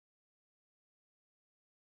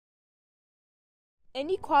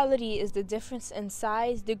Inequality is the difference in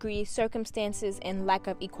size, degree, circumstances, and lack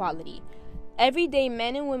of equality. Every day,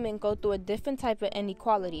 men and women go through a different type of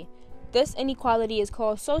inequality. This inequality is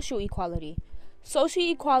called social equality. Social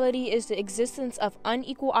equality is the existence of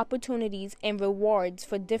unequal opportunities and rewards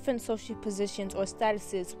for different social positions or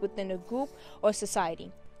statuses within a group or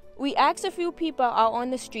society. We asked a few people out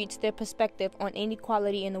on the streets their perspective on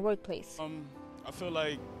inequality in the workplace. I feel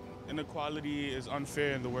like inequality is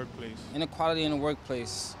unfair in the workplace. Inequality in the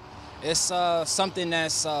workplace, it's something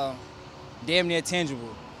that's damn near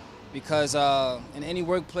tangible, because in any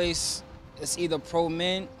workplace, it's either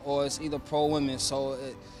pro-men or it's either pro-women, so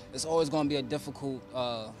it's always going to be a difficult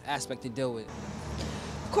aspect to deal with.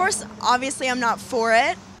 Of course, obviously I'm not for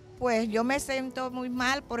it. Pues yo me siento muy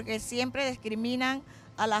mal porque siempre discriminan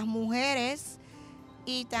a las mujeres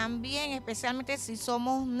y también, especialmente si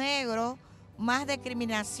somos negros, más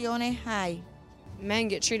discriminaciones hay. Men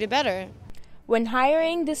get treated better. When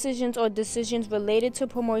hiring decisions or decisions related to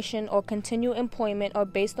promotion or continued employment are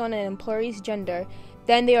based on an employee's gender,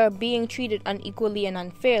 then they are being treated unequally and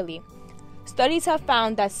unfairly. Studies have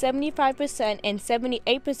found that 75% and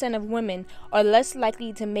 78% of women are less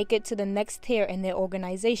likely to make it to the next tier in their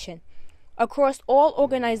organization. Across all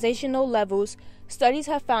organizational levels, studies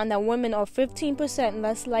have found that women are 15%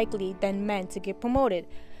 less likely than men to get promoted.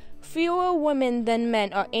 Fewer women than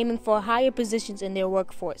men are aiming for higher positions in their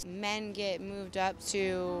workforce. Men get moved up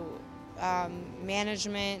to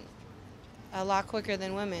management a lot quicker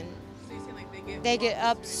than women. So you seem like they get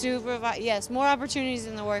up yes, more opportunities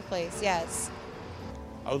in the workplace, yes.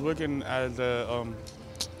 I was working as a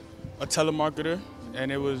telemarketer,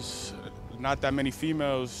 and it was not that many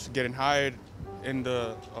females getting hired in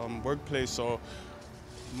the workplace, so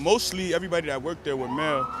mostly everybody that worked there were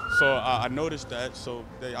male, so I noticed that, so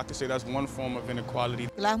I could say that's one form of inequality.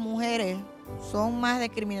 Las mujeres son más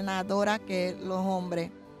discriminadoras que los hombres.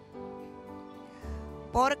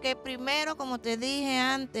 Porque primero, como te dije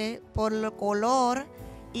antes, por el color,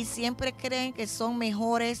 y siempre creen que son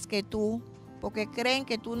mejores que tú, porque creen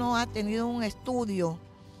que tú no has tenido un estudio.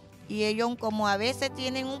 Y ellos, como a veces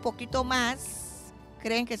tienen un poquito más,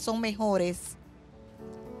 creen que son mejores.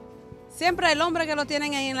 Siempre el hombre que lo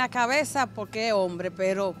tienen ahí en la cabeza porque es hombre,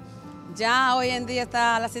 pero ya hoy en día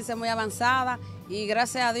está la ciencia muy avanzada y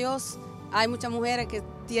gracias a Dios hay muchas mujeres que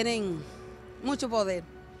tienen mucho poder.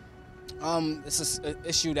 It's an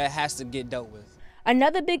issue that has to get dealt with.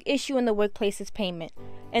 Another big issue in the workplace is payment.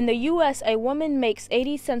 In the U.S., a woman makes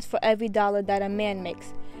 80 cents for every dollar that a man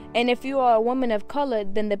makes. And if you are a woman of color,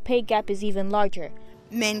 then the pay gap is even larger.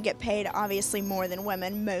 Men get paid obviously more than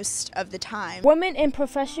women most of the time. Women in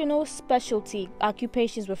professional specialty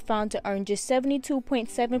occupations were found to earn just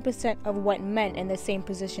 72.7% of what men in the same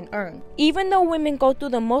position earn. Even though women go through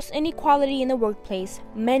the most inequality in the workplace,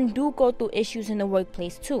 men do go through issues in the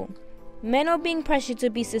workplace too. Men are being pressured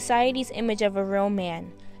to be society's image of a real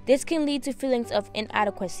man. This can lead to feelings of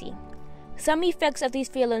inadequacy. Some effects of these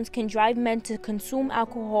feelings can drive men to consume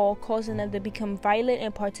alcohol, causing them to become violent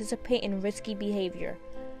and participate in risky behavior.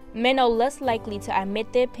 Men are less likely to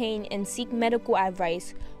admit their pain and seek medical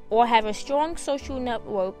advice, or have a strong social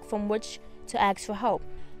network from which to ask for help.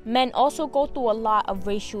 Men also go through a lot of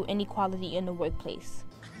racial inequality in the workplace.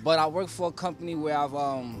 But I work for a company where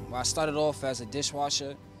I started off as a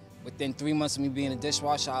dishwasher. Within 3 months of me being a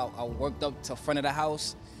dishwasher, I worked up to front of the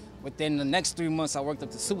house. Within the next 3 months, I worked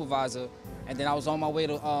up to supervisor, and then I was on my way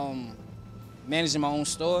to managing my own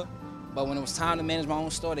store. But when it was time to manage my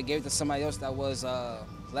own store, they gave it to somebody else that was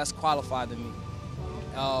less qualified than me.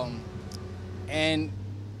 And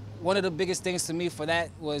one of the biggest things to me for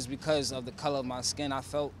that was because of the color of my skin. I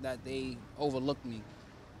felt that they overlooked me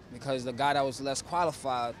because the guy that was less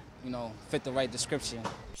qualified, fit the right description.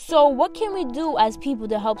 So what can we do as people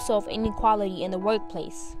to help solve inequality in the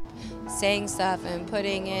workplace? Saying stuff and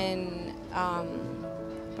putting in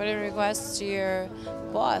requests to your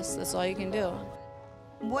boss. That's all you can do.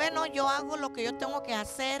 Bueno, yo hago lo que yo tengo que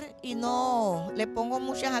hacer y no le pongo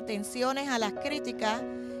muchas atenciones a las críticas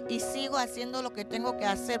y sigo haciendo lo que tengo que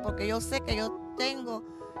hacer porque yo sé que yo tengo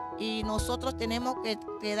y nosotros tenemos que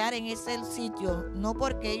quedar en ese sitio. No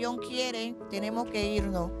porque ellos quieren, tenemos que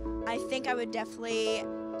irnos. I think I would definitely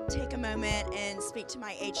take a moment and speak to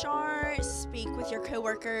my HR, speak with your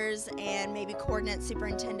coworkers, and maybe coordinate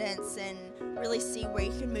superintendents and really see where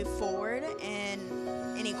you can move forward in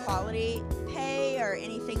inequality pay or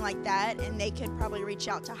anything like that, and they could probably reach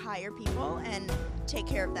out to hire people and take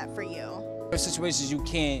care of that for you. There are situations you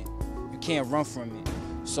can't run from it.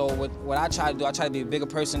 So what I try to do, I try to be a bigger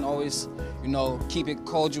person, always, keep it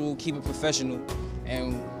cordial, keep it professional,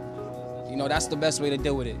 and that's the best way to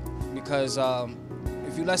deal with it. Because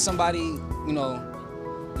if you let somebody,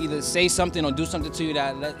 either say something or do something to you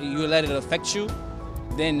that you let it affect you,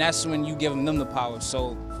 then that's when you give them the power.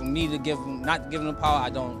 So for me to not give them the power, I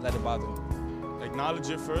don't let it bother me. Acknowledge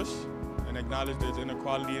it first, and acknowledge there's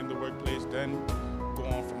inequality in the workplace, then go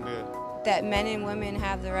on from there. That men and women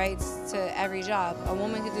have the rights to every job. A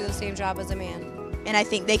woman can do the same job as a man. And I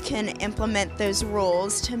think they can implement those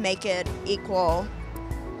rules to make it equal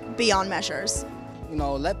beyond measures. You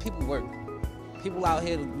know, let people work. People out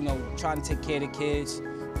here, you know, trying to take care of the kids.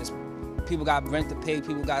 People got rent to pay,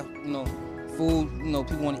 people got, you know, food, you know,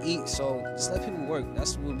 people want to eat, so just let people work.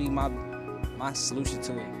 That's would be my solution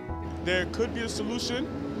to it. There could be a solution,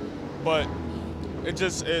 but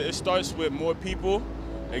it starts with more people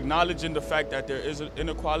acknowledging the fact that there is an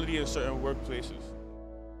inequality in certain workplaces.